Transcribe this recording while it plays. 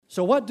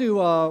So what do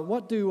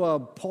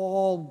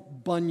Paul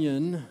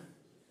Bunyan,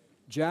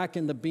 Jack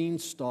and the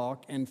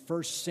Beanstalk, and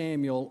 1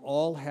 Samuel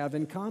all have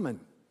in common?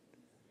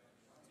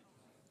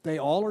 They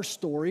all are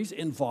stories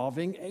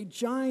involving a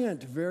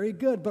giant. Very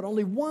good. But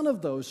only one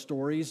of those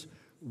stories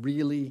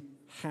really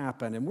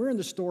happened. And we're in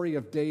the story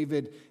of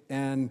David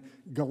and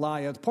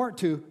Goliath. Part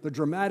 2, the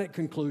dramatic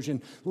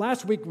conclusion.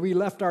 Last week we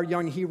left our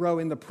young hero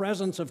in the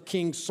presence of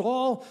King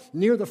Saul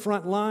near the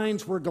front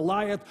lines where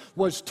Goliath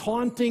was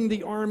taunting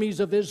the armies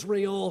of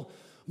Israel,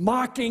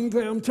 mocking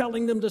them,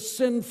 telling them to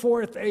send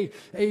forth a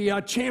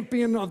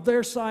champion of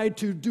their side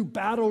to do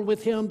battle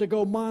with him, to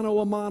go mano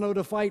a mano,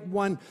 to fight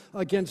one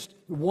against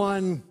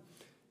one.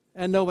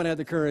 And no one had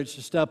the courage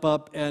to step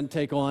up and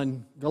take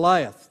on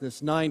Goliath,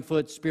 this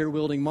 9-foot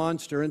spear-wielding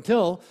monster,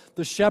 until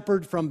the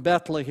shepherd from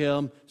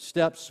Bethlehem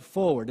steps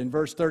forward. In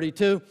verse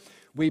 32,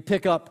 we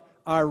pick up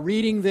our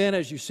reading then,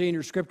 as you see in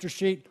your scripture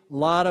sheet. A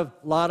lot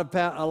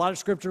of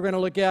scripture we're going to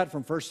look at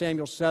from 1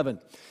 Samuel 7.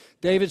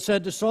 David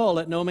said to Saul,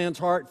 "Let no man's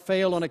heart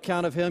fail on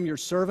account of him. Your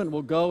servant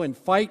will go and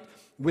fight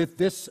with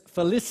this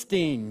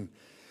Philistine,"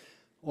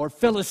 or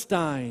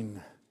Philistine,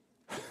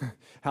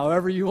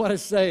 however you want to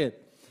say it.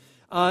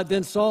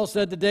 Then Saul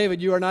said to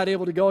David, "You are not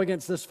able to go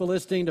against this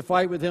Philistine to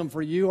fight with him,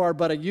 for you are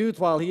but a youth,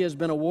 while he has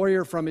been a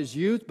warrior from his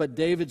youth." But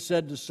David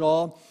said to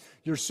Saul,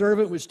 "Your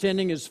servant was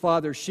tending his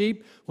father's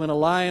sheep. When a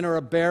lion or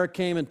a bear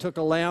came and took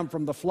a lamb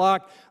from the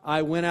flock,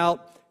 I went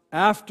out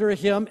after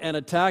him and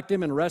attacked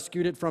him and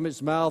rescued it from his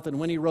mouth. And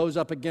when he rose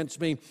up against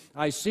me,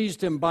 I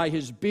seized him by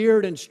his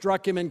beard and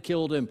struck him and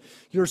killed him.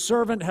 Your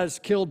servant has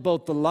killed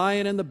both the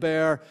lion and the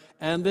bear,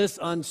 and this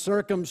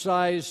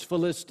uncircumcised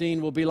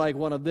Philistine will be like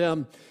one of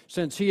them,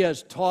 since he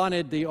has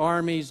taunted the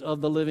armies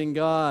of the living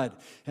God."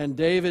 And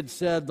David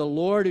said, "The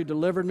Lord who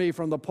delivered me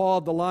from the paw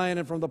of the lion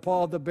and from the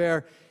paw of the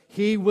bear,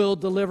 he will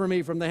deliver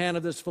me from the hand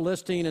of this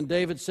Philistine." And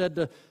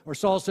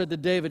Saul said to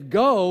David,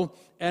 "Go,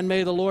 and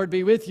may the Lord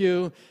be with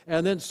you."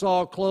 And then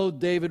Saul clothed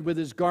David with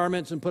his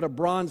garments and put a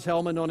bronze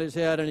helmet on his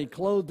head, and he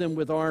clothed him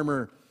with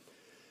armor.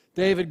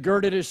 David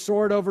girded his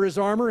sword over his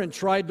armor and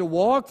tried to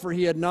walk, for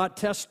he had not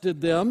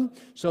tested them.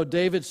 So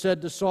David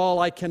said to Saul,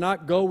 "I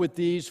cannot go with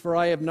these, for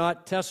I have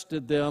not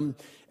tested them."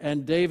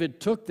 And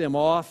David took them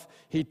off.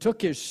 He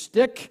took his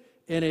stick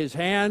in his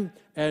hand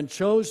and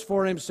chose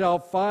for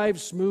himself 5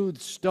 smooth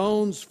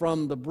stones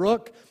from the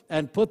brook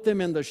and put them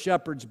in the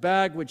shepherd's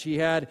bag, which he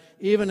had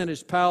even in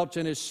his pouch,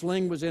 and his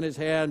sling was in his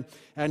hand,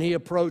 and he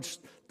approached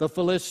the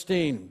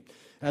Philistine.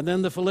 And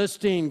then the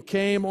Philistine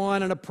came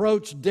on and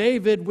approached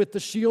David with the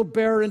shield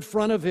bearer in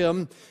front of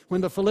him. When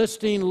the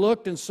Philistine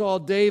looked and saw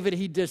David,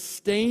 he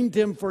disdained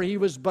him, for he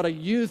was but a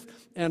youth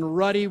and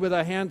ruddy with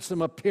a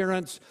handsome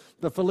appearance.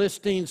 The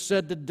Philistine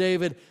said to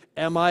David,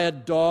 "Am I a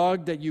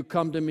dog that you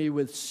come to me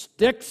with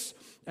sticks?"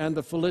 And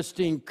the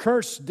Philistine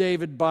cursed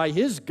David by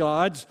his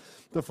gods.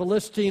 The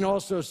Philistine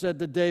also said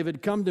to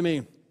David, "Come to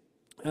me,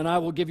 and I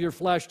will give your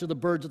flesh to the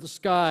birds of the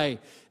sky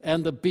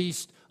and the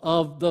beasts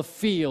of the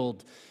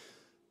field."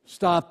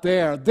 Stop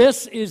there.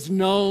 This is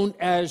known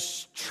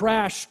as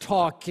trash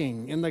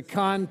talking in the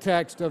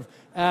context of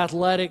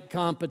athletic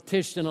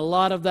competition. A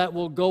lot of that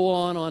will go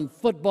on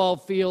football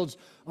fields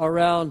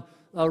around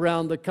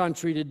the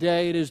country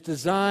today. It is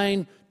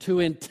designed to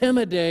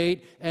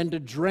intimidate and to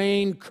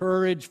drain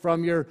courage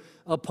from your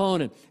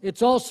opponent.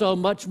 It's also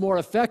much more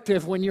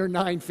effective when you're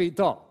 9 feet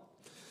tall.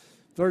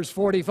 Verse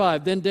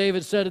 45, then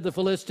David said to the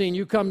Philistine,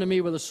 "You come to me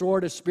with a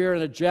sword, a spear,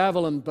 and a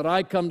javelin, but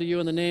I come to you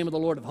in the name of the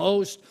Lord of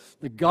hosts,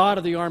 the God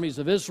of the armies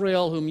of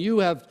Israel, whom you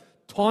have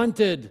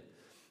taunted.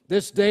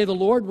 This day the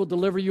Lord will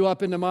deliver you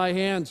up into my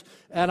hands,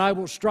 and I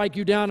will strike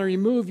you down and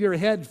remove your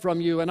head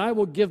from you, and I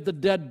will give the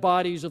dead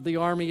bodies of the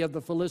army of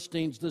the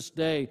Philistines this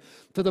day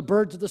to the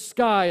birds of the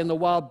sky and the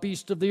wild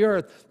beasts of the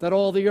earth, that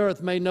all the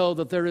earth may know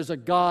that there is a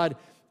God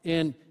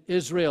in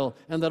Israel,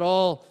 and that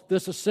all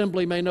this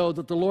assembly may know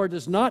that the Lord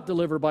does not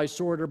deliver by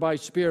sword or by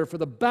spear, for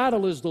the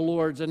battle is the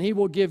Lord's, and he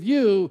will give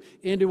you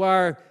into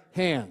our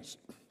hands."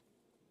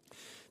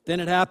 Then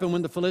it happened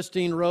when the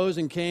Philistine rose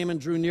and came and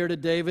drew near to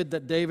David,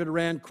 that David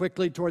ran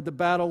quickly toward the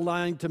battle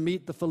line to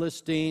meet the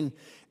Philistine.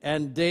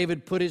 And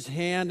David put his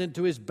hand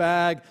into his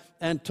bag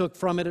and took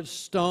from it a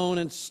stone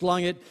and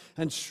slung it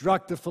and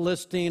struck the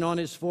Philistine on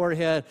his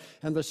forehead.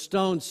 And the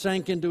stone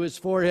sank into his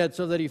forehead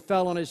so that he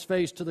fell on his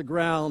face to the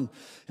ground.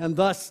 And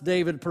thus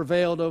David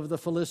prevailed over the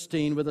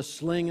Philistine with a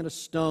sling and a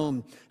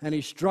stone. And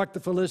he struck the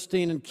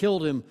Philistine and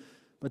killed him.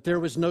 But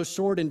there was no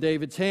sword in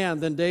David's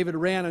hand. Then David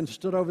ran and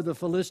stood over the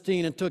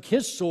Philistine and took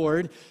his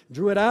sword,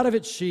 drew it out of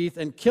its sheath,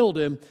 and killed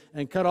him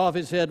and cut off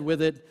his head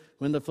with it.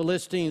 When the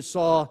Philistines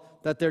saw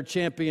that their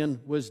champion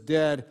was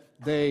dead,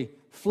 they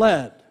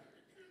fled.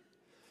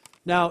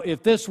 Now,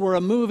 if this were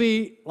a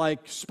movie like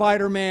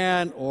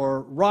Spider-Man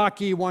or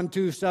Rocky 1,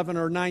 2, 7,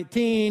 or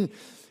 19,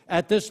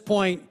 at this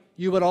point,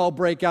 you would all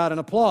break out in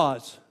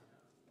applause.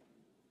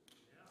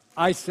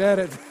 I said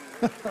it.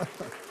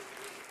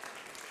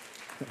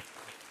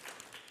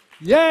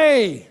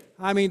 Yay!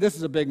 I mean, this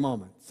is a big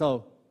moment.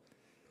 So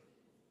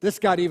this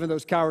got even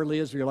those cowardly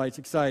Israelites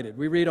excited.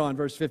 We read on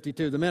verse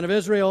 52. The men of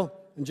Israel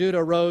and Judah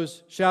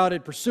arose,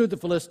 shouted, pursued the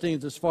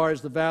Philistines as far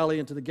as the valley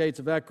into the gates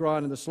of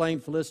Ekron, and the slain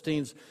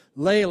Philistines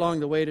lay along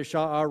the way to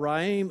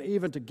Sha'araim,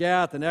 even to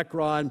Gath and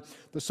Ekron.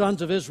 The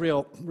sons of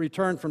Israel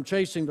returned from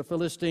chasing the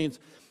Philistines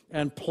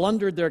and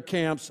plundered their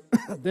camps.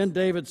 Then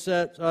David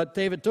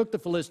took the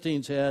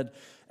Philistines' head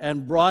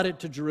and brought it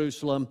to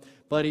Jerusalem,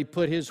 but he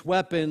put his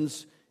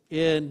weapons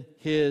in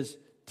his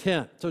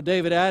tent. So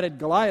David added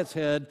Goliath's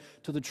head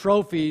to the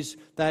trophies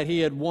that he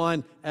had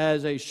won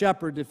as a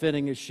shepherd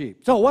defending his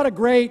sheep. So what a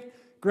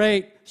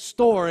great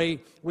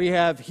story we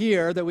have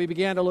here that we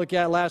began to look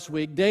at last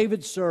week.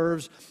 David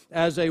serves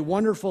as a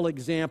wonderful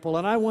example,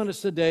 and I want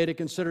us today to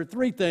consider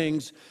three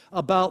things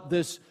about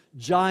this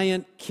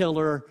giant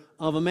killer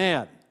of a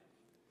man.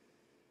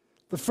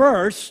 The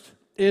first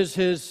is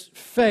his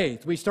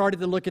faith. We started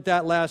to look at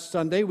that last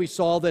Sunday. We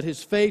saw that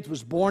his faith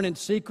was born in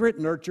secret,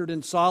 nurtured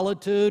in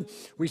solitude.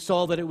 We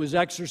saw that it was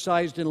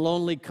exercised in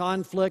lonely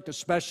conflict,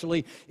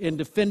 especially in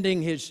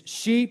defending his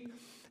sheep.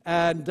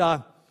 And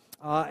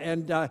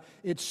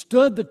it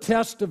stood the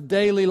test of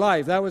daily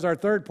life. That was our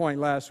third point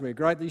last week,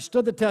 right? He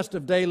stood the test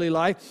of daily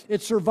life.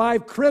 It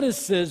survived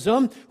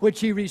criticism,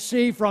 which he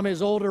received from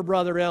his older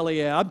brother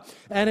Eliab,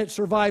 and it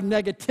survived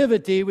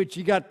negativity, which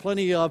he got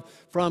plenty of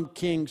from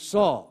King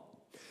Saul.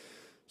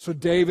 So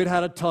David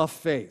had a tough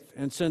faith.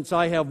 And since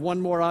I have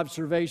one more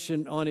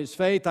observation on his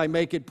faith, I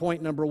make it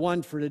point number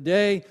one for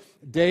today,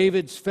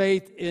 David's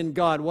faith in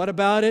God. What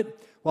about it?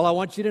 Well, I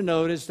want you to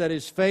notice that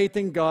his faith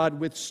in God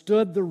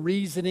withstood the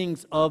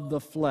reasonings of the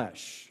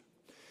flesh.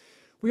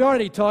 We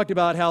already talked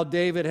about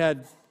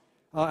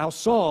how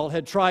Saul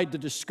had tried to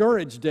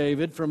discourage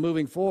David from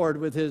moving forward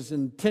with his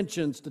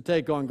intentions to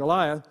take on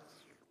Goliath.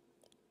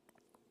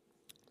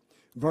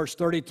 Verse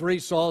 33,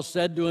 Saul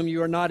said to him,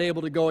 "You are not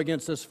able to go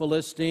against this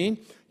Philistine.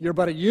 You're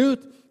but a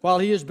youth, while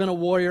he has been a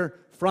warrior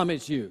from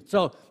his youth."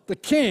 So the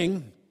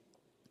king,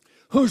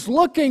 who's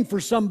looking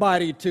for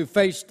somebody to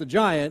face the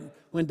giant,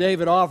 when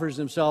David offers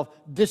himself,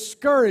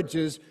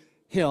 discourages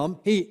him.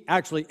 He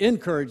actually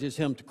encourages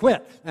him to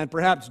quit. And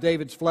perhaps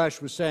David's flesh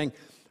was saying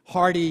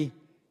hearty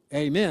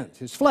amens.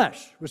 His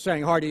flesh was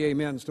saying hearty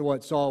amens to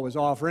what Saul was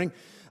offering.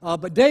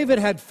 But David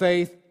had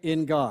faith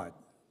in God.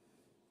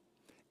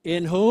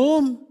 In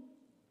whom?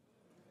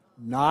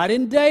 Not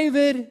in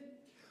David.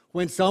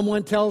 When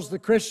someone tells the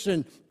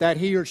Christian that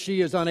he or she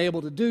is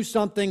unable to do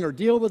something or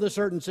deal with a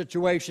certain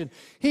situation,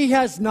 he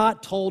has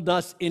not told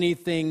us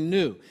anything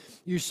new.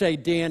 You say,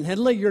 "Dan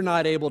Henley, you're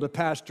not able to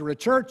pastor a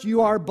church.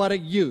 You are but a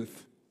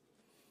youth."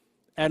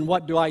 And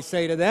what do I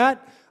say to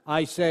that?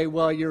 I say,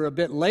 well, you're a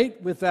bit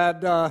late with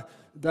that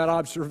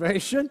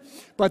observation.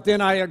 But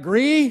then I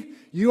agree.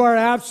 You are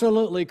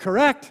absolutely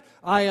correct.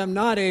 I am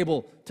not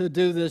able to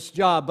do this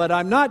job. But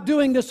I'm not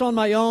doing this on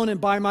my own and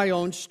by my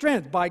own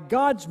strength. By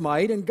God's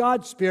might and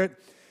God's Spirit,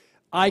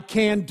 I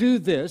can do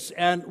this.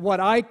 And what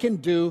I can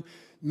do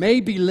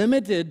may be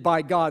limited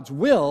by God's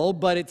will,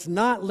 but it's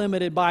not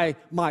limited by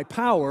my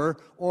power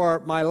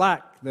or my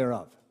lack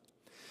thereof.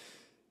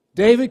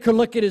 David could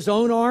look at his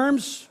own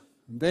arms,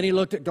 then he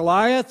looked at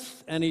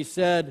Goliath, and he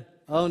said,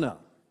 "Oh no."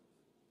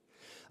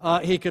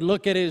 He could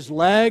look at his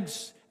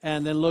legs,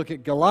 and then look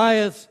at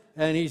Goliath,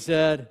 and he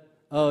said,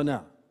 "Oh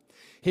no."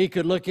 He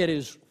could look at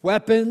his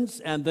weapons,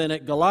 and then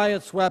at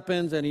Goliath's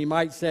weapons, and he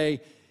might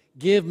say,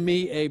 "Give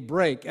me a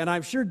break." And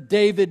I'm sure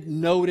David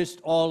noticed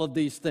all of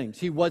these things.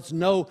 He was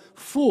no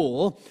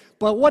fool,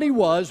 but what he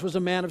was a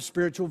man of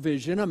spiritual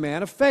vision, a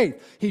man of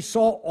faith. He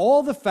saw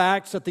all the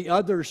facts that the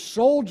other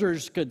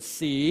soldiers could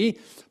see,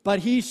 but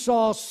he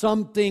saw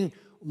something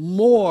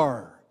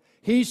more.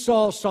 He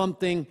saw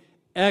something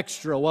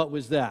extra. What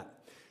was that?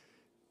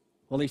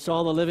 Well, he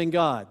saw the living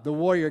God, the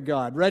warrior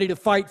God, ready to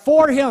fight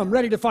for him,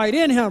 ready to fight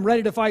in him,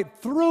 ready to fight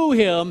through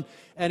him.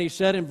 And he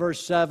said in verse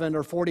 7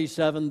 or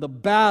 47, "The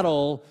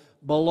battle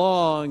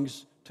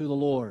belongs to the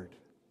Lord."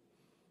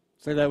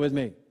 Say that with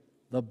me.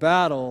 The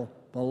battle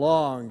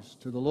belongs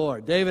to the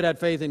Lord. David had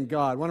faith in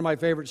God. One of my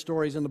favorite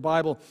stories in the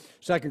Bible,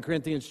 2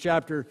 Kings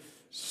chapter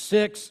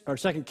 6,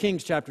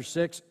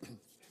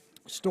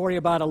 story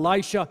about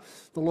Elisha,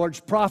 the Lord's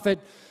prophet,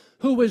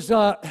 who was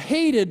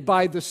hated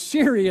by the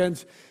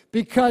Syrians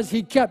because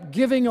he kept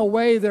giving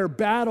away their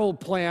battle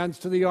plans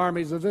to the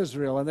armies of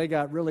Israel, and they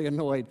got really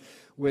annoyed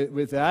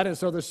with that. And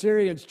so the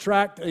Syrians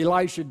tracked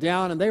Elisha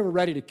down, and they were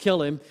ready to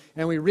kill him.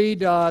 And we read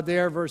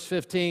there, verse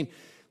 15,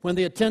 "When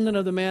the attendant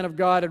of the man of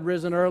God had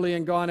risen early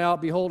and gone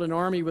out, behold, an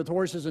army with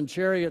horses and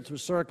chariots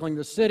was circling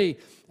the city.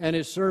 And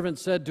his servant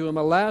said to him,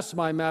 'Alas,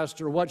 my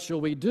master, what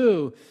shall we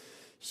do?'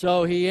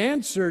 So he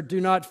answered,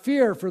 'Do not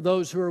fear, for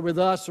those who are with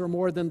us are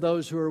more than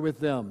those who are with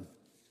them.'"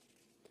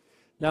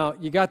 Now,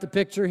 you got the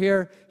picture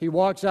here? He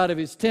walks out of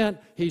his tent.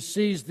 He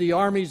sees the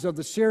armies of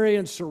the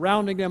Syrians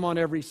surrounding them on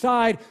every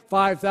side,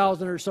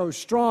 5,000 or so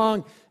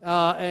strong,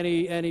 and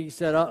he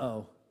said,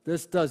 "Uh-oh,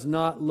 this does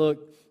not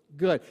look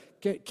good."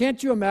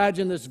 Can't you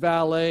imagine this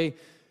valet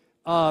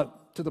to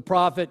the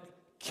prophet?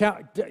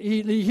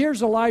 He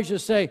hears Elijah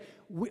say,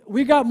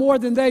 "We got more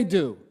than they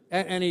do."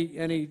 And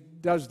he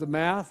does the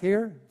math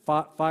here,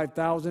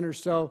 5,000 or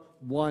so,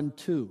 1,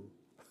 2.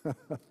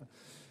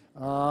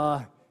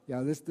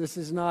 Yeah, this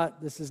is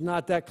not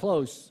that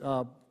close,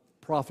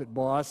 prophet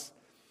boss.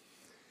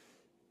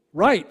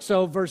 Right,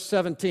 so verse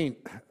 17,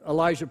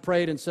 Elijah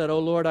prayed and said, O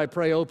Lord, I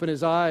pray, open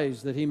his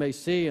eyes that he may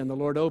see. And the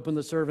Lord opened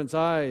the servant's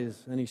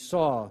eyes, and he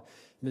saw.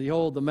 And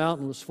behold, the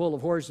mountain was full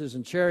of horses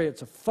and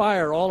chariots of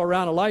fire all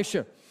around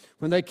Elisha.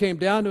 When they came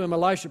down to him,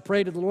 Elisha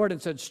prayed to the Lord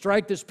and said,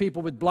 strike this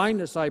people with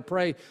blindness, I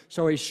pray.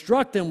 So he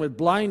struck them with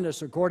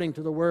blindness according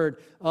to the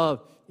word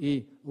of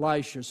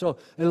Elisha. So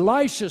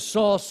Elisha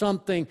saw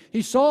something.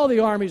 He saw the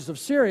armies of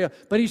Syria,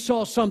 but he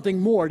saw something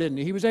more, didn't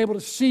he? He was able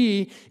to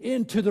see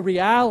into the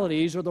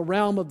realities or the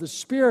realm of the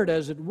Spirit,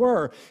 as it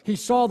were. He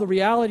saw the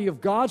reality of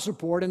God's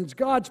support and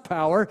God's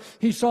power.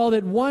 He saw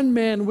that one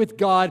man with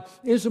God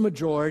is a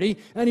majority,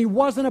 and he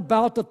wasn't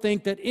about to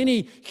think that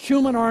any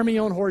human army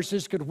on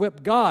horses could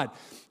whip God.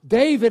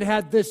 David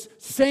had this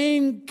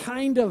same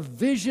kind of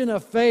vision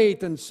of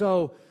faith, and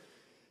so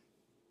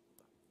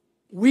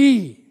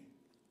we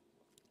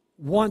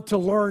want to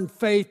learn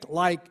faith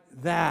like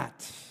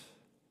that.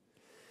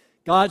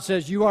 God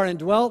says you are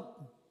indwelt,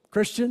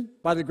 Christian,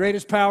 by the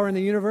greatest power in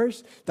the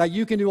universe, that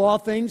you can do all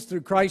things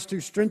through Christ who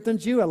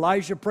strengthens you.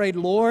 Elijah prayed,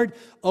 Lord,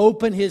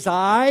 open his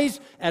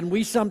eyes, and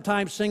we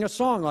sometimes sing a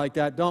song like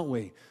that, don't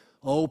we?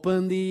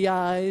 Open the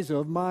eyes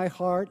of my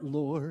heart,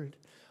 Lord.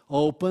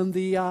 Open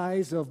the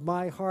eyes of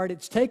my heart.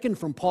 It's taken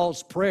from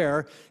Paul's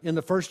prayer in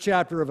the first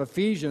chapter of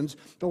Ephesians,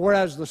 but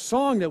whereas the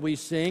song that we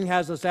sing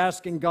has us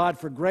asking God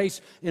for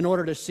grace in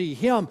order to see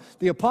Him,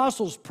 the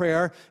apostles'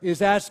 prayer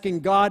is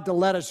asking God to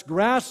let us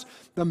grasp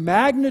the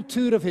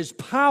magnitude of His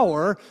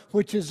power,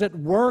 which is at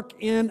work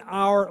in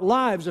our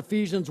lives.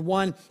 Ephesians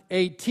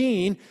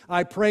 1:18,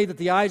 I pray that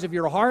the eyes of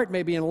your heart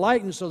may be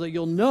enlightened so that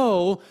you'll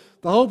know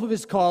the hope of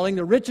His calling,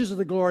 the riches of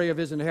the glory of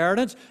His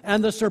inheritance,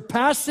 and the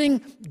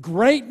surpassing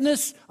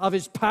greatness of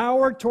His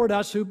power toward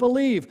us who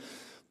believe.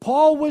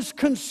 Paul was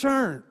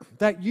concerned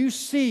that you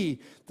see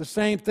the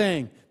same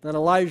thing that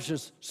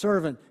Elijah's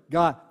servant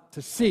got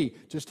to see,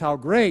 just how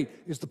great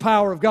is the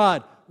power of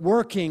God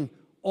working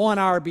on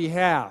our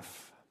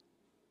behalf.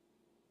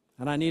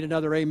 And I need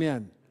another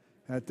amen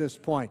at this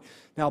point.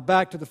 Now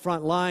back to the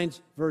front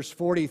lines, verse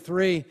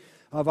 43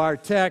 of our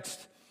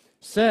text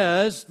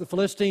says, the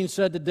Philistine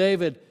said to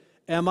David,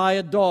 am I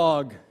a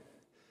dog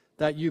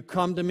that you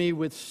come to me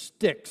with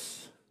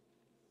sticks?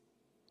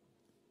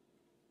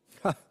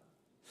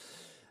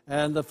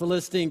 And the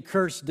Philistine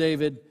cursed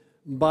David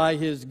by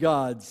his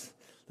gods.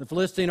 The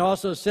Philistine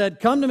also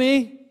said, come to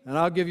me, and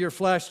I'll give your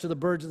flesh to the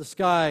birds of the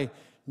sky and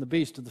the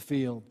beasts of the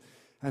field.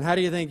 And how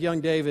do you think young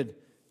David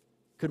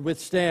could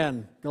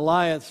withstand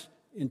Goliath's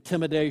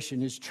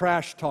intimidation, his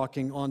trash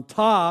talking, on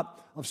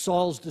top of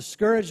Saul's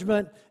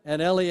discouragement and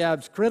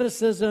Eliab's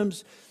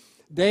criticisms?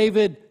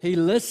 David, he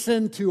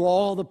listened to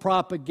all the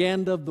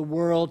propaganda of the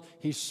world.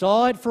 He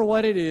saw it for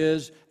what it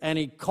is, and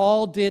he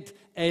called it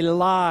a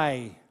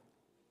lie.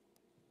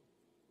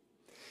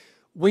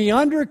 We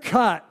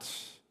undercut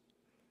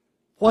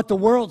what the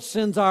world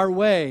sends our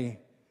way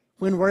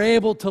when we're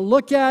able to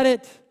look at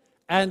it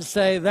and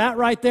say, that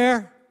right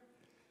there,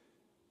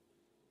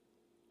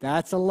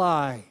 that's a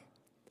lie,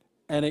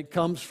 and it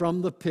comes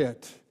from the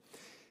pit.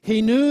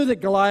 He knew that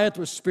Goliath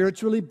was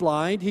spiritually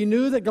blind. He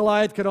knew that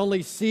Goliath could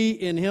only see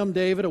in him,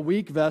 David, a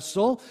weak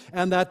vessel,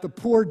 and that the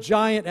poor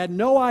giant had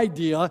no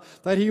idea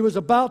that he was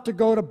about to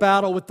go to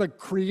battle with the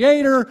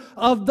creator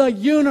of the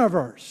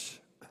universe.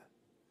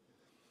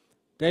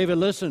 David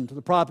listened to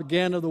the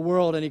propaganda of the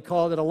world, and he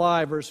called it a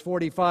lie. Verse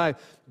 45,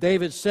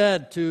 David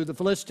said to the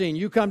Philistine,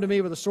 you come to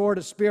me with a sword,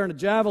 a spear, and a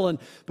javelin,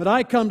 but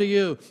I come to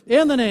you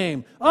in the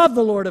name of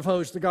the Lord of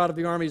hosts, the God of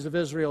the armies of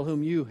Israel,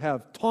 whom you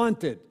have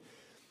taunted.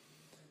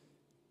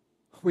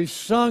 We've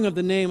sung of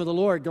the name of the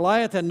Lord.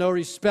 Goliath had no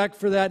respect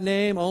for that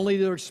name, only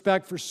the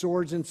respect for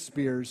swords and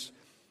spears.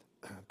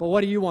 But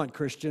what do you want,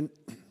 Christian?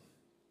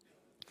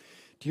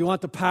 Do you want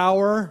the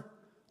power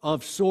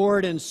of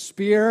sword and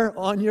spear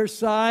on your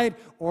side,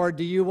 or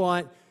do you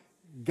want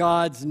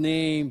God's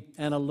name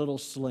and a little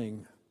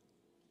sling?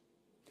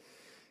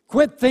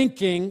 Quit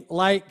thinking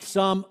like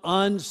some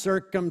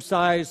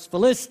uncircumcised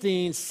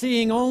Philistine,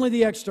 seeing only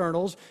the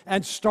externals,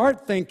 and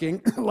start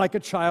thinking like a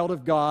child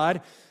of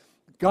God.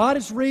 God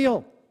is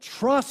real.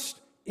 Trust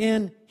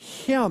in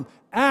Him.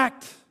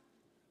 Act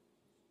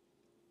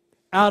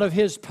out of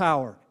His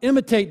power.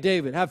 Imitate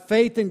David. Have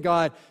faith in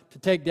God to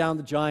take down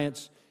the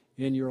giants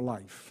in your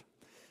life.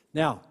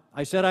 Now,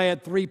 I said I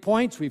had 3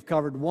 points. We've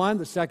covered one.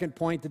 The second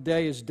point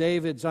today is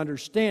David's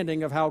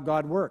understanding of how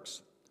God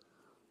works.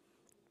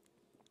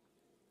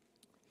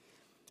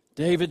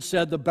 David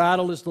said the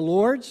battle is the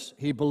Lord's.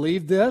 He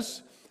believed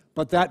this.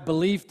 But that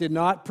belief did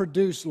not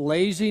produce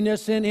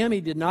laziness in him.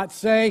 He did not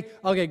say,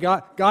 okay,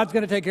 God's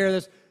going to take care of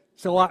this,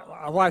 so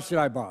why should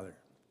I bother?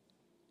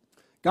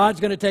 God's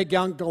going to take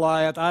down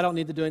Goliath. I don't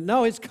need to do it.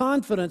 No, his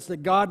confidence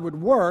that God would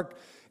work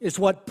is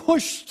what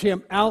pushed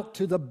him out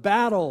to the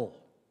battle.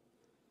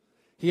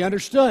 He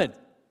understood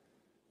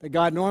that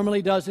God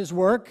normally does His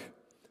work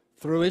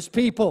through His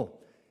people.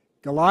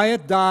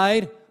 Goliath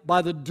died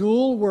by the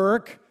dual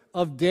work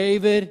of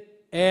David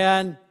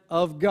and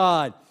of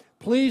God.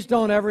 Please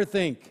don't ever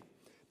think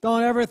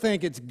Don't ever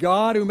think it's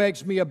God who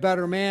makes me a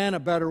better man, a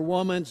better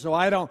woman, so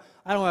I don't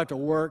have to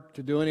work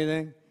to do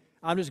anything.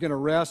 I'm just going to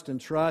rest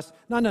and trust.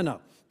 No.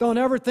 Don't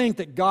ever think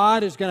that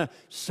God is going to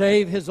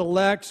save His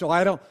elect, so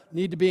I don't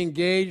need to be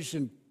engaged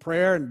in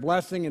prayer and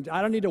blessing, and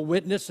I don't need to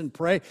witness and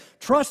pray.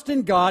 Trust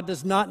in God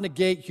does not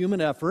negate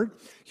human effort.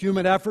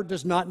 Human effort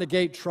does not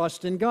negate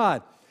trust in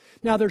God.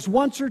 Now, there's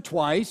once or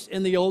twice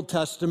in the Old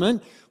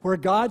Testament where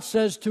God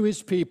says to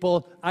His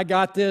people, I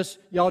got this,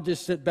 y'all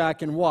just sit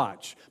back and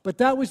watch. But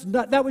that was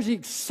the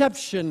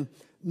exception,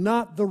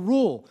 not the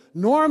rule.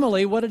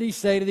 Normally, what did He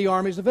say to the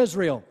armies of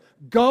Israel?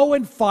 Go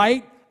and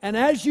fight, and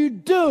as you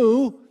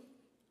do,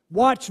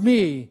 watch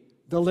me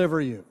deliver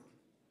you.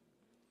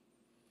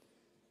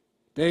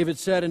 David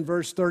said in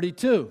verse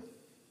 32,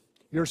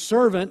 your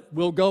servant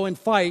will go and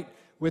fight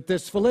with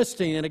this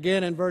Philistine. And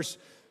again in verse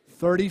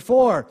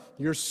 34,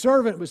 your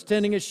servant was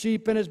tending his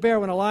sheep and his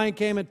bear. When a lion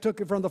came and took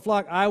it from the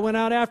flock, I went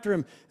out after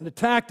him and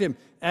attacked him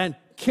and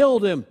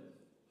killed him.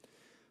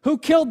 Who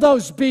killed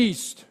those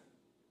beasts?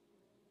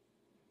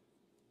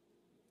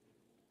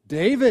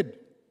 David.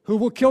 Who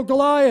will kill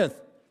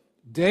Goliath?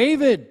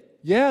 David.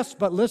 Yes,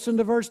 but listen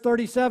to verse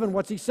 37.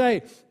 What's he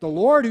say? The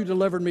Lord who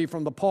delivered me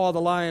from the paw of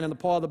the lion and the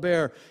paw of the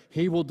bear,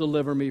 He will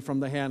deliver me from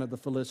the hand of the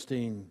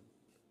Philistine.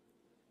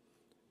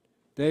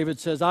 David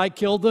says, I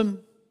killed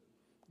them,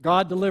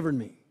 God delivered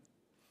me.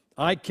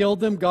 I killed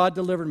them, God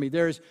delivered me.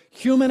 There is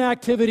human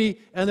activity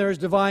and there is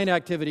divine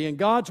activity. In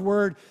God's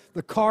Word,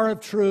 the car of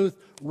truth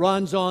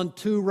runs on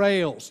two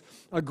rails.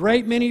 A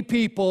great many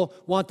people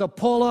want to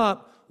pull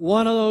up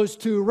one of those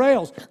two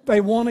rails.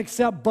 They won't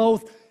accept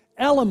both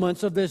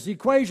elements of this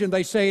equation.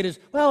 They say it is,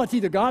 well, it's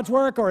either God's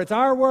work or it's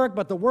our work,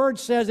 but the Word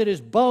says it is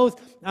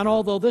both. And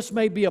although this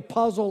may be a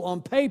puzzle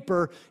on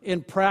paper,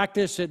 in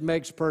practice it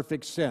makes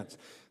perfect sense.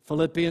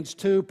 Philippians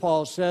 2,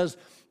 Paul says,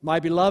 my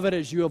beloved,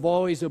 as you have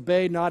always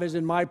obeyed, not as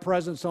in my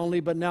presence only,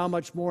 but now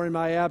much more in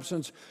my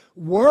absence,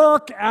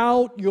 work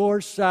out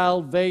your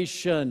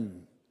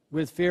salvation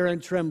with fear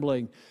and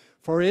trembling.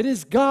 For it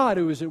is God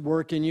who is at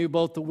work in you,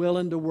 both to will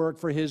and to work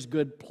for His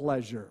good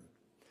pleasure.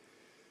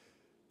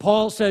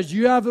 Paul says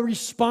you have a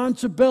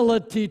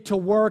responsibility to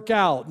work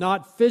out,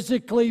 not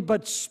physically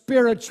but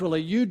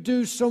spiritually. You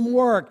do some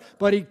work,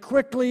 but he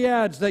quickly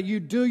adds that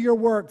you do your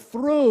work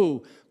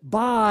through,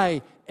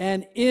 by,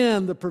 and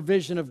in the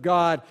provision of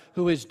God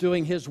who is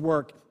doing His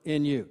work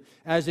in you.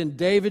 As in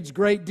David's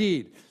great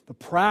deed, the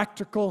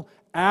practical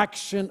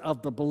action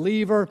of the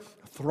believer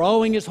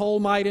throwing his whole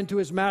might into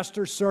his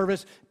master's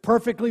service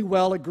perfectly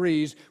well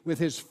agrees with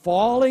his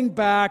falling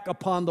back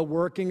upon the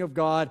working of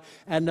God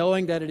and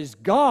knowing that it is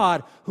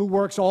God who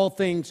works all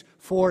things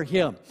for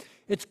him.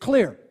 It's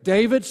clear.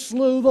 David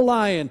slew the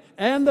lion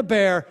and the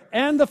bear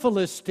and the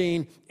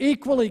Philistine.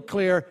 Equally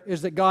clear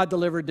is that God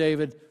delivered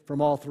David from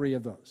all three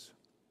of those.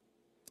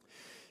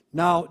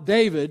 Now,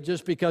 David,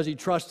 just because he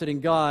trusted in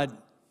God,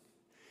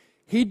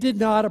 he did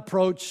not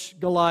approach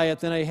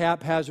Goliath in a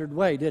haphazard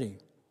way, did he?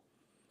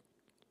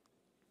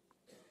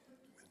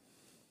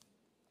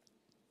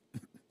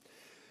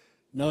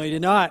 No, he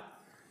did not.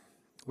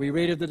 We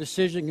read of the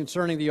decision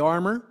concerning the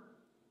armor.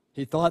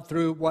 He thought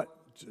through, what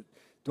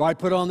do I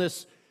put on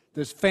this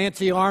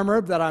fancy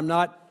armor that I'm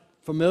not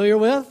familiar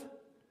with?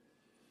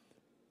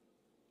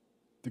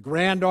 The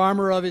grand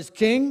armor of his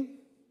king?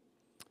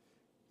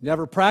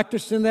 Never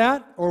practiced in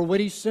that? Or would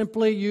he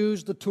simply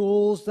use the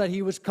tools that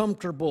he was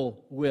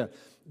comfortable with?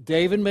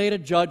 David made a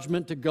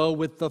judgment to go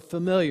with the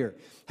familiar.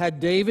 Had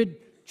David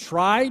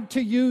tried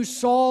to use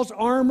Saul's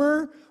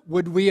armor,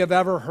 would we have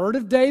ever heard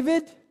of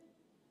David?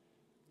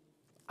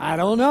 I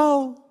don't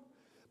know,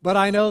 but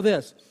I know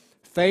this.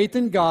 Faith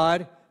in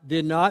God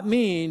did not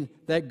mean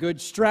that good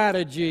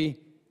strategy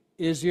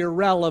is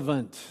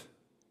irrelevant.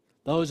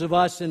 Those of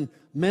us in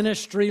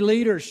ministry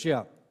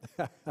leadership,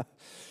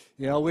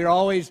 we're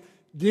always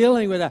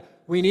dealing with that.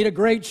 We need a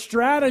great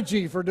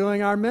strategy for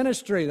doing our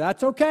ministry.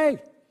 That's okay.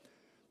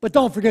 But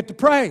don't forget to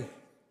pray.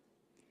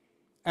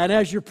 And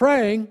as you're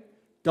praying,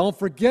 don't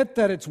forget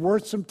that it's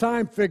worth some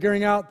time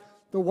figuring out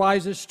the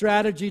wisest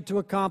strategy to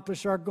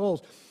accomplish our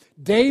goals.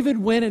 David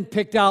went and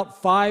picked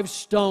out 5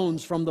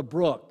 stones from the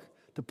brook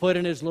to put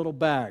in his little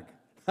bag.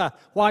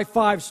 Why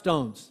 5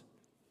 stones?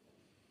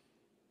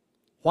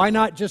 Why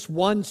not just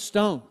 1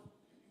 stone?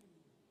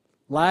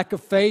 Lack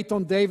of faith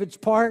on David's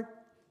part?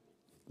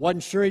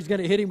 Wasn't sure he's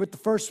going to hit him with the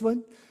first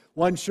one?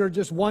 Wasn't sure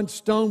just 1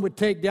 stone would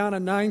take down a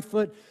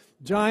 9-foot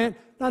giant?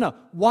 No.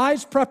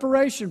 Wise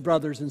preparation,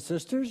 brothers and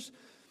sisters.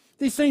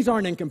 These things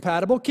aren't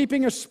incompatible.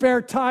 Keeping a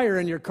spare tire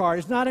in your car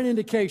is not an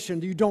indication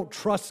that you don't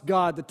trust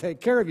God to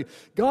take care of you.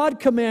 God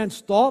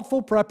commands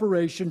thoughtful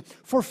preparation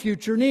for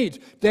future needs.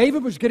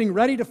 David was getting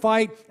ready to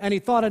fight, and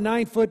he thought a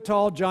 9-foot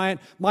tall giant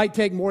might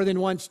take more than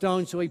 1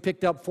 stone, so he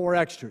picked up 4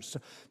 extras.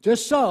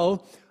 Just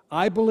so,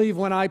 I believe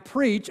when I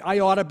preach, I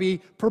ought to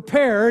be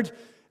prepared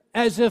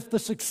as if the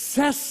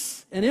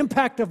success and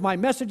impact of my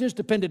messages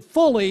depended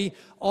fully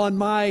on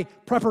my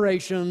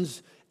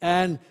preparations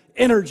and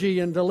energy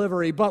and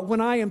delivery. But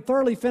when I am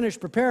thoroughly finished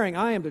preparing,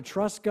 I am to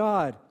trust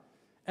God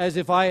as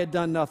if I had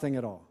done nothing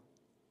at all.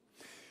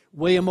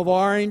 William of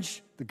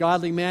Orange, the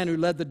godly man who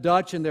led the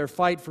Dutch in their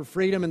fight for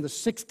freedom in the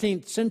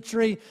 16th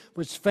century,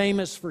 was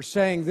famous for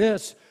saying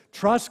this: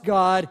 trust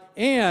God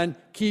and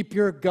keep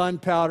your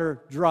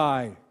gunpowder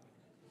dry.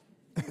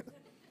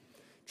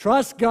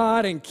 Trust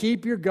God and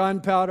keep your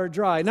gunpowder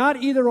dry.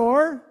 Not either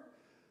or,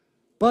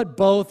 but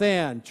both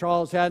and.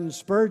 Charles Haddon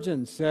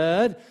Spurgeon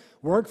said,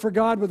 work for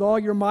God with all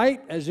your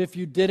might, as if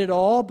you did it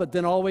all, but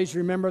then always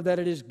remember that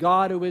it is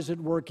God who is at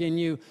work in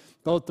you,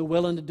 both the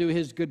willing to do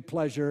His good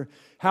pleasure.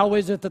 How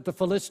is it that the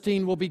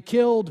Philistine will be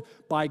killed?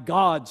 By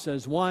God,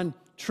 says one.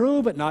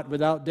 True, but not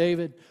without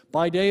David.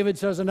 By David,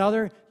 says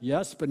another.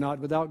 Yes, but not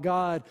without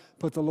God.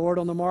 Put the Lord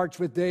on the march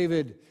with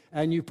David,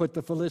 and you put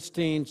the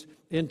Philistines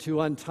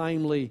into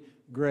untimely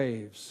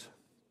graves.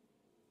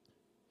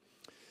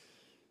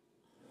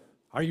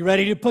 Are you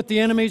ready to put the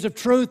enemies of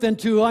truth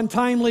into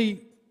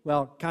untimely,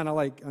 well, kind of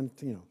like,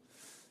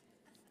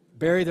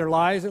 bury their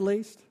lies at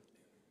least?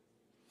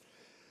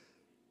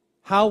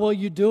 How will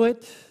you do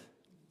it?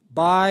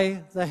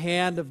 By the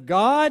hand of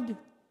God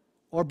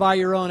or by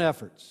your own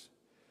efforts?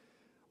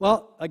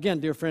 Well, again,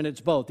 dear friend, it's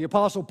both. The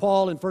Apostle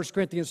Paul in 1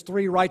 Corinthians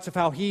 3 writes of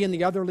how he and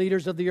the other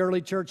leaders of the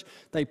early church,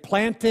 they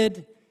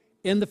planted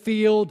in the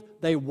field,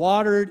 they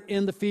watered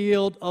in the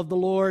field of the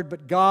Lord,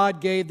 but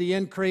God gave the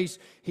increase.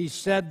 He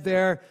said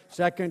there,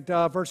 1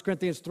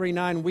 Corinthians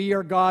 3:9, we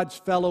are God's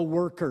fellow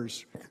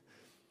workers.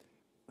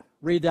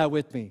 Read that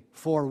with me.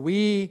 For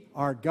we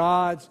are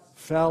God's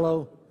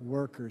fellow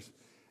workers.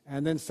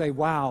 And then say,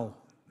 wow.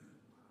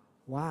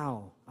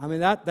 Wow. I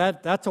mean,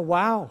 that's a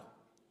wow.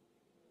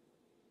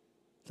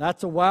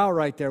 That's a wow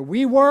right there.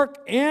 We work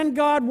and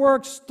God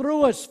works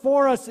through us,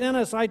 for us, in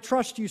us. I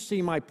trust you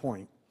see my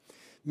point.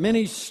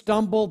 Many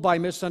stumble by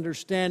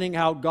misunderstanding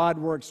how God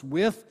works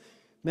with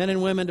men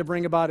and women to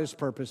bring about His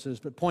purposes.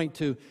 But point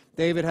two,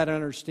 David had an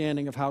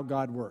understanding of how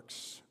God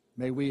works.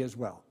 May we as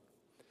well.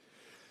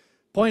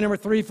 Point number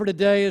 3 for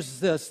today is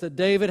this, that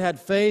David had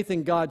faith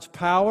in God's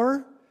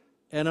power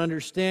and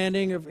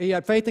understanding of, he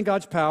had faith in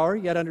God's power,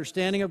 he had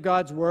understanding of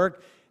God's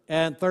work,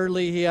 and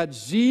thirdly, he had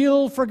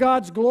zeal for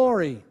God's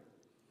glory.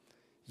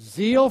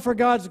 Zeal for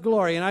God's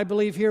glory. And I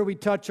believe here we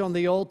touch on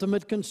the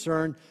ultimate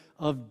concern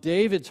of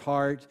David's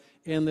heart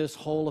in this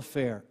whole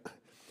affair.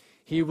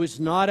 He was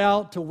not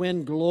out to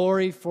win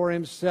glory for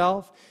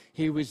himself.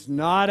 He was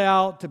not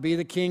out to be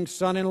the king's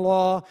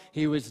son-in-law.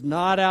 He was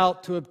not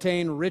out to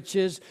obtain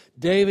riches.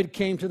 David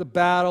came to the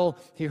battle.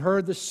 He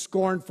heard the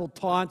scornful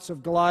taunts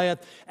of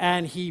Goliath,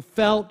 and he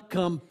felt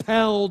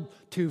compelled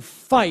to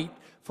fight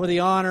for the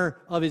honor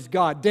of his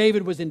God.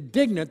 David was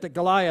indignant that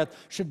Goliath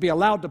should be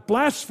allowed to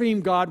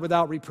blaspheme God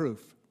without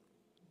reproof.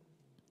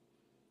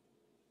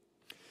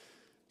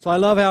 So I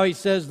love how he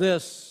says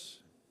this,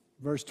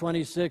 verse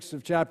 26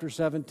 of chapter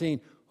 17.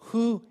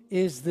 Who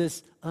is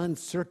this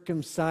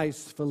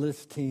uncircumcised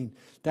Philistine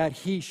that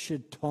he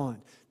should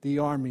taunt the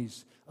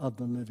armies of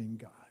the living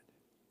God?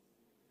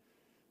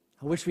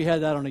 I wish we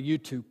had that on a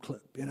YouTube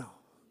clip,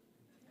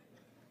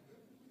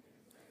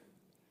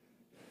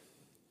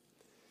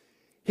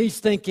 He's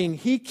thinking,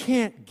 he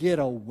can't get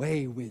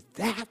away with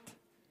that.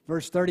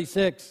 Verse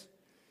 36.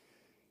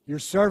 Your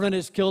servant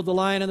has killed the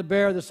lion and the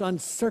bear. This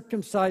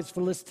uncircumcised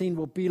Philistine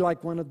will be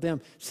like one of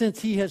them,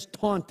 since he has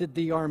taunted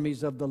the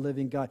armies of the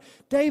living God.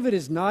 David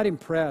is not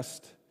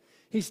impressed.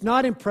 He's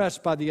not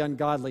impressed by the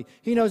ungodly.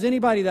 He knows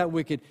anybody that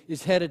wicked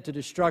is headed to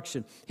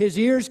destruction. His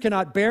ears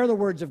cannot bear the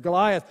words of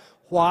Goliath.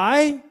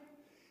 Why?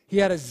 He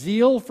had a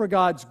zeal for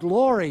God's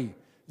glory.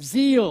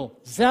 Zeal,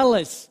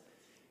 zealous.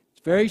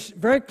 It's very,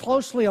 very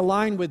closely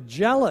aligned with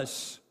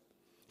jealous.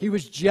 He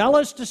was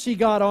jealous to see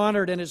God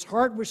honored, and his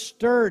heart was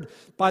stirred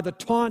by the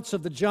taunts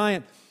of the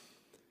giant.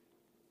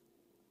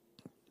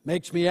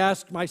 Makes me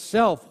ask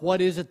myself,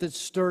 what is it that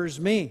stirs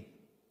me?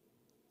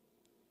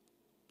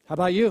 How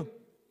about you?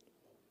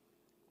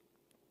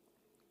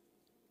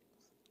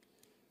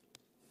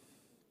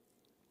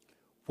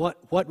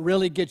 What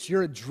really gets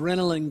your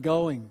adrenaline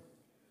going?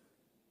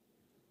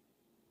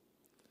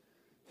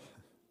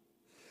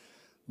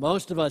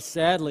 Most of us,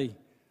 sadly,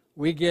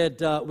 we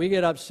get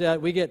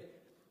upset. We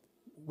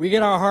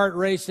get our heart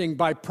racing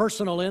by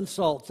personal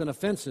insults and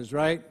offenses,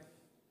 right?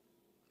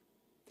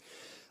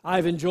 I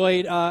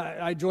enjoyed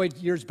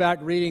years back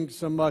reading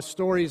some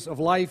stories of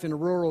life in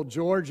rural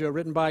Georgia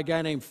written by a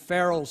guy named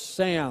Farrell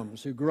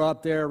Sams, who grew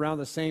up there around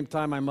the same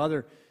time my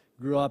mother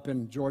grew up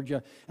in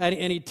Georgia. And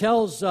he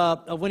tells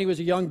of when he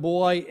was a young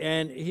boy,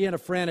 and he and a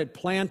friend had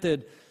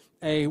planted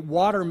a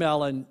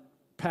watermelon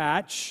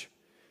patch.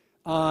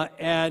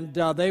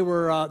 They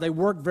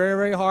worked very,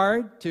 very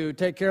hard to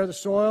take care of the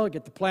soil,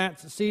 get the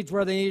plants, the seeds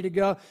where they needed to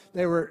go.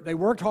 They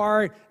worked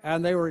hard,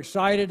 and they were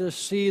excited to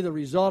see the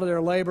result of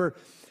their labor.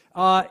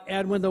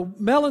 And when the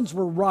melons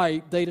were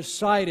ripe, they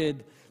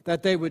decided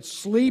that they would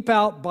sleep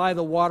out by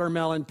the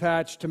watermelon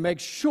patch to make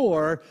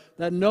sure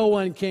that no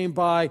one came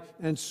by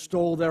and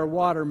stole their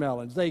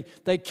watermelons.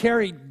 They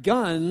carried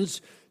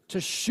guns to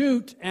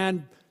shoot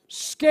and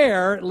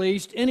scare, at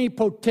least, any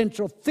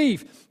potential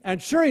thief. And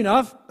sure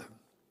enough,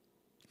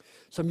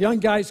 some young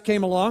guys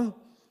came along,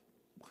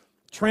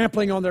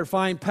 trampling on their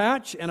fine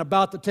patch and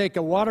about to take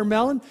a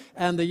watermelon,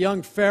 and the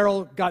young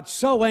Pharaoh got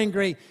so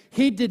angry,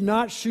 he did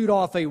not shoot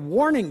off a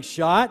warning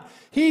shot.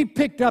 He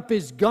picked up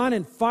his gun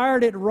and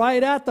fired it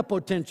right at the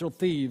potential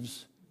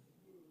thieves.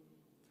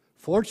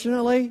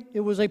 Fortunately, it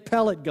was a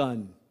pellet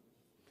gun.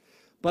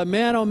 But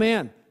man, oh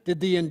man, did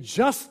the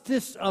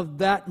injustice of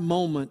that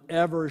moment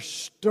ever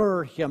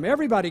stir him.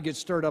 Everybody gets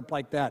stirred up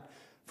like that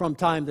from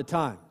time to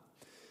time.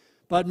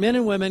 But men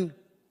and women,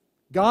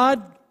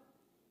 God,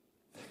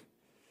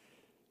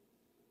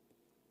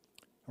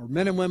 or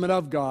men and women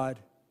of God,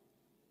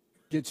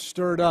 get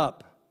stirred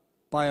up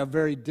by a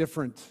very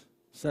different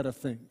set of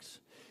things.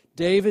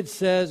 David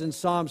says in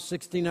Psalm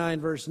 69,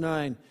 verse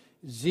 9,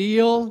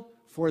 "Zeal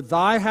for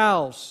thy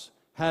house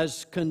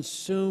has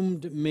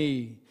consumed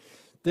me."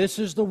 This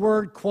is the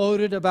word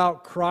quoted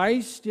about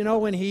Christ,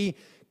 when he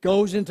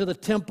goes into the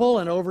temple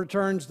and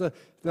overturns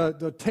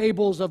the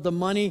tables of the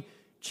money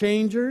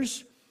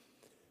changers.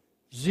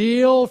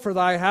 "Zeal for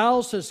thy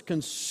house has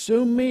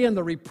consumed me, and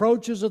the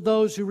reproaches of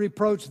those who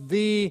reproach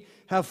thee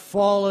have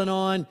fallen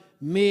on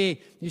me."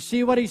 You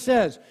see what he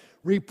says?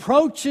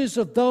 Reproaches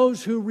of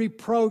those who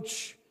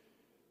reproach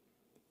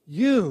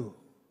you.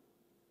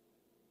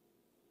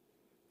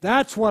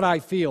 That's what I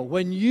feel.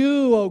 When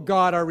you, O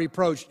God, are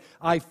reproached,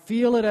 I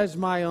feel it as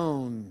my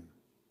own.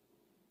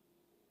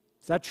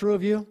 Is that true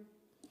of you?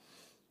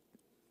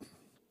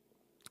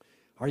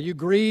 Are you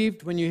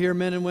grieved when you hear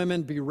men and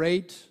women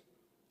berate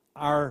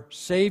our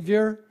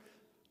Savior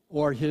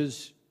or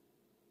His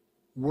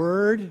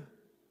Word?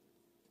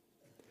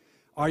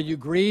 Are you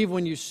grieved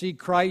when you see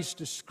Christ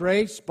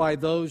disgraced by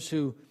those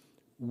who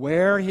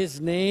wear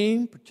His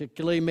name,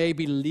 particularly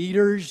maybe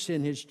leaders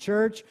in His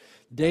church?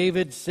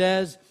 David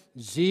says,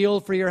 "Zeal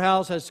for your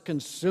house has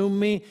consumed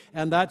me,"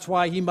 and that's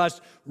why he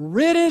must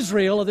rid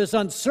Israel of this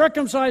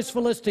uncircumcised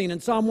Philistine. In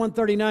Psalm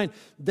 139,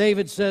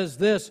 David says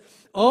this,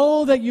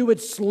 "Oh, that you would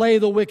slay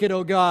the wicked,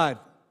 O God.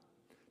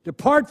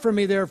 Depart from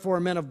me, therefore,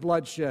 men of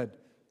bloodshed."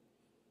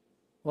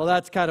 Well,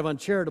 that's kind of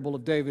uncharitable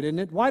of David, isn't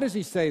it? Why does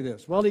he say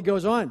this? Well, he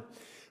goes on,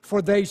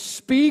 "For they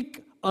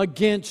speak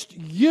against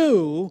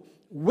you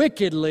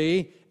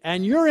wickedly,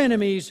 and your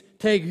enemies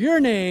take your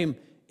name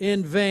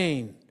in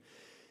vain."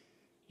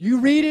 You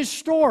read his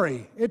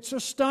story. It's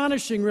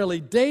astonishing,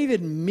 really.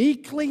 David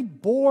meekly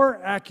bore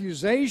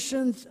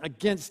accusations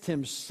against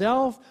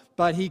himself,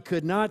 but he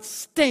could not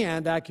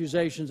stand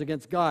accusations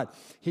against God.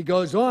 He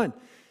goes on,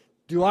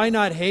 "Do I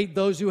not hate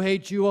those who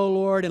hate you, O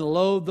Lord, and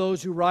loathe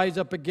those who rise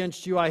up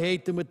against you? I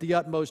hate them with the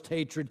utmost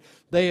hatred.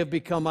 They have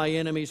become my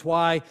enemies."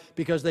 Why?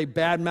 Because they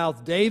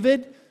badmouthed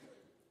David?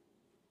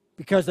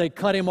 Because they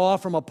cut him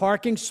off from a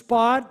parking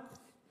spot?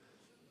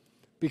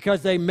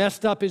 Because they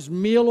messed up his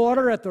meal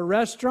order at the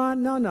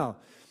restaurant? No.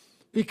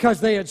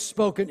 Because they had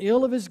spoken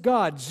ill of his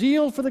God.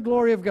 Zeal for the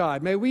glory of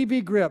God. May we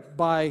be gripped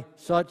by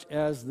such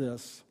as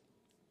this.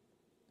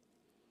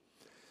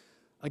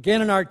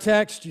 Again in our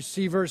text, you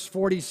see verse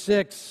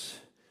 46.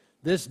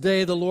 "This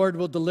day the Lord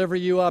will deliver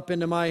you up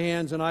into my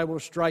hands, and I will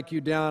strike you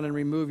down and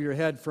remove your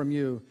head from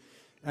you.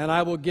 And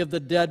I will give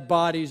the dead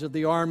bodies of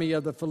the army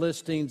of the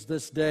Philistines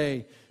this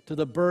day to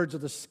the birds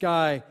of the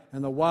sky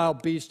and the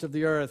wild beasts of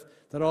the earth,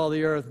 that all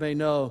the earth may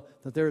know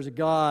that there is a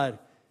God,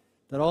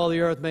 that all the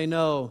earth may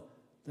know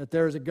that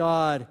there is a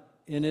God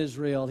in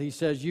Israel." He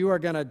says, "You are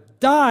going to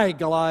die,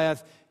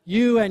 Goliath.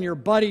 You and your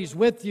buddies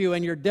with you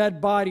and your dead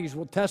bodies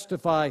will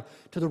testify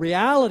to the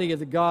reality of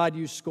the God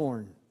you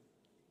scorn."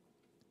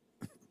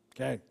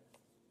 Okay.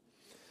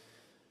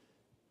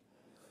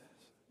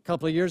 A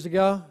couple of years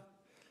ago,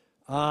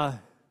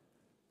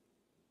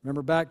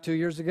 remember back 2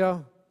 years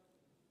ago?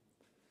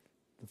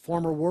 The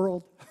former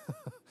world.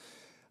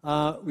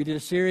 We did a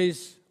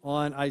series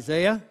on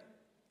Isaiah,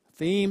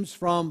 themes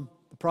from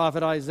the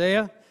prophet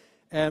Isaiah,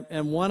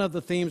 and one of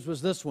the themes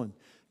was this one: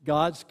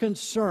 God's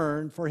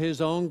concern for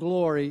His own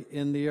glory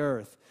in the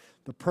earth.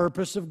 The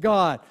purpose of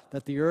God,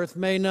 that the earth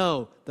may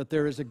know that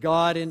there is a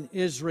God in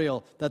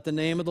Israel, that the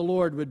name of the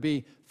Lord would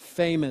be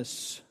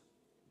famous.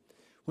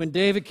 When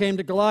David came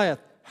to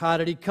Goliath, how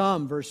did he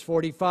come? Verse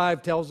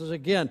 45 tells us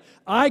again,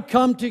 "I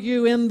come to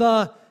you in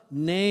the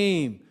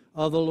name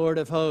of the Lord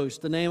of hosts,"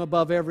 the name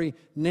above every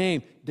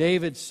name.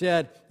 David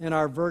said in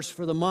our verse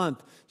for the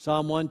month,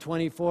 Psalm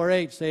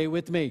 124:8, say it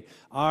with me,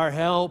 "Our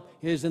help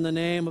is in the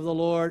name of the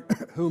Lord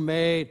who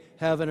made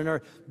heaven and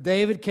earth."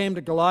 David came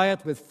to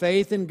Goliath with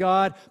faith in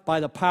God, by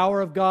the power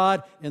of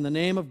God, in the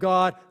name of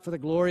God, for the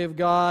glory of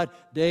God.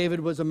 David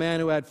was a man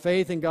who had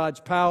faith in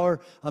God's power,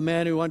 a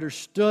man who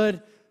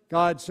understood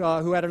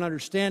who had an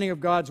understanding of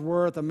God's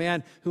worth, a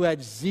man who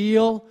had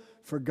zeal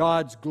for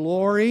God's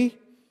glory.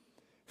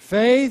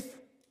 Faith,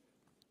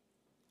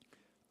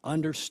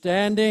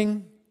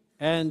 understanding,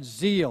 and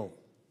zeal.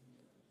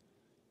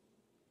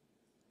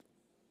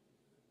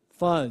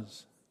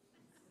 Fuzz.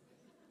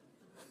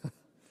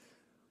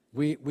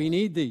 We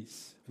need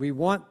these. We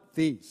want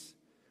these.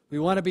 We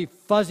want to be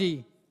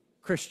fuzzy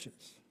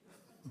Christians.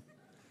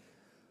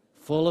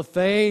 Full of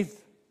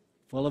faith,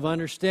 full of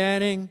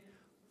understanding,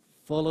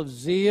 full of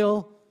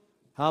zeal.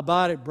 How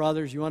about it,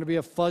 brothers? You want to be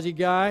a fuzzy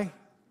guy?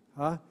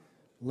 Huh?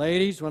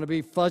 Ladies, want to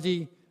be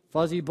fuzzy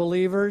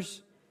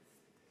believers?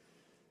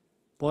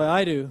 Boy,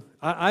 I do.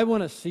 I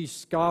want to see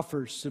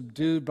scoffers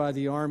subdued by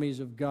the armies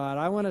of God.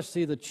 I want to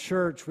see the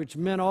church, which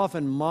men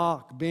often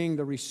mock, being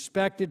the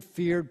respected,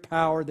 feared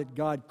power that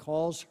God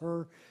calls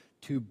her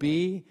to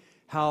be.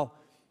 How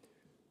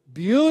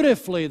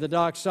beautifully the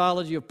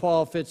doxology of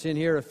Paul fits in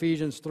here,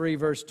 Ephesians 3,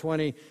 verse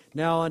 20.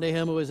 Now unto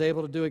him who is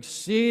able to do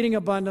exceeding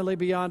abundantly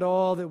beyond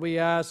all that we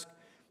ask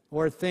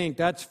or think.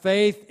 That's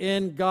faith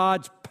in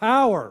God's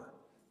power.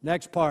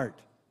 Next part.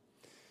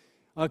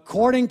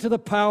 According to the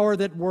power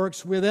that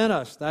works within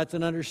us. That's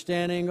an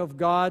understanding of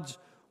God's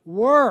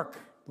work.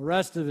 The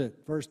rest of it,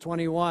 verse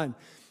 21.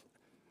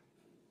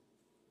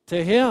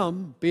 To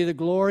him be the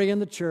glory in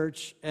the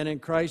church and in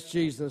Christ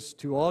Jesus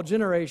to all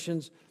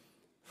generations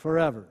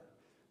forever.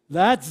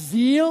 That's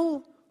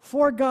zeal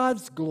for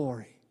God's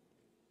glory.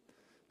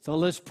 So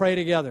let's pray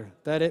together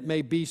that it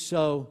may be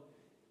so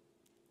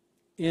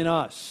in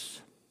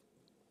us.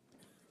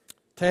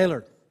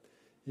 Taylor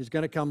is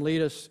going to come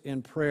lead us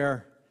in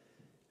prayer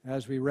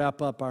as we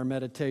wrap up our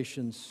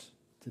meditations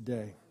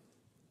today.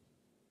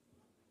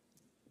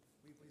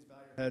 Will you please bow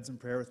your heads in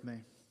prayer with me?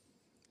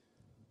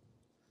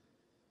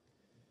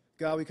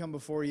 God, we come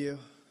before you.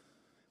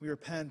 We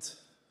repent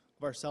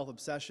of our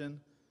self-obsession.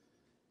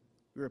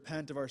 We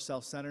repent of our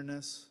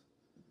self-centeredness.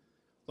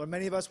 Lord,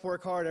 many of us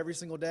work hard every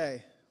single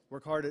day.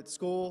 Work hard at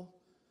school,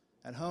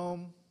 at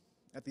home,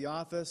 at the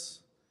office.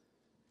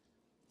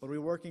 But are we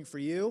working for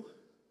you?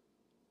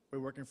 Or are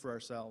we working for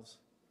ourselves?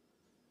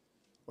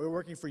 Are we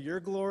working for your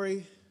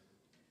glory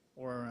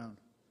or our own?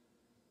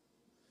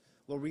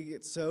 Lord, we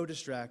get so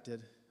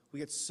distracted. We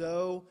get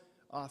so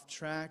off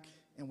track,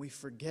 and we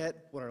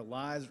forget what our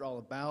lives are all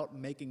about,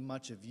 making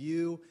much of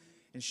you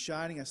and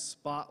shining a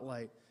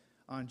spotlight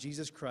on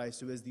Jesus Christ,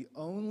 who is the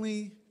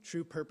only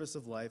true purpose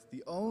of life,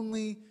 the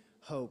only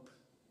hope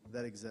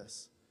that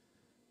exists.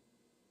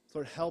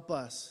 Lord, help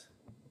us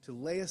to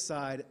lay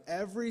aside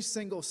every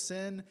single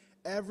sin,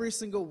 every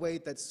single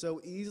weight that so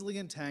easily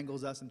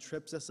entangles us and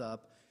trips us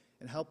up,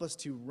 and help us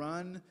to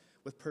run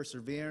with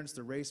perseverance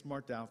the race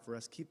marked out for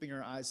us, keeping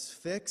our eyes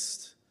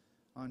fixed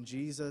on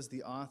Jesus,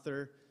 the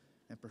author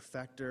and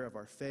perfecter of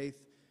our faith,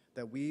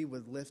 that we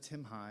would lift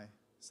him high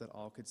so that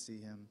all could see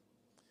him.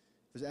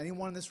 If there's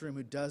anyone in this room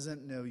who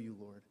doesn't know you,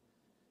 Lord,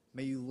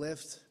 may you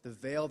lift the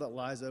veil that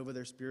lies over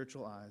their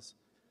spiritual eyes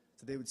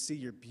so they would see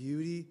your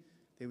beauty,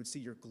 they would see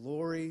your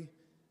glory,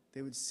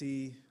 they would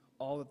see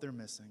all that they're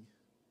missing.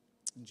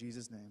 In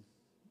Jesus' name,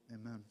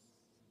 amen.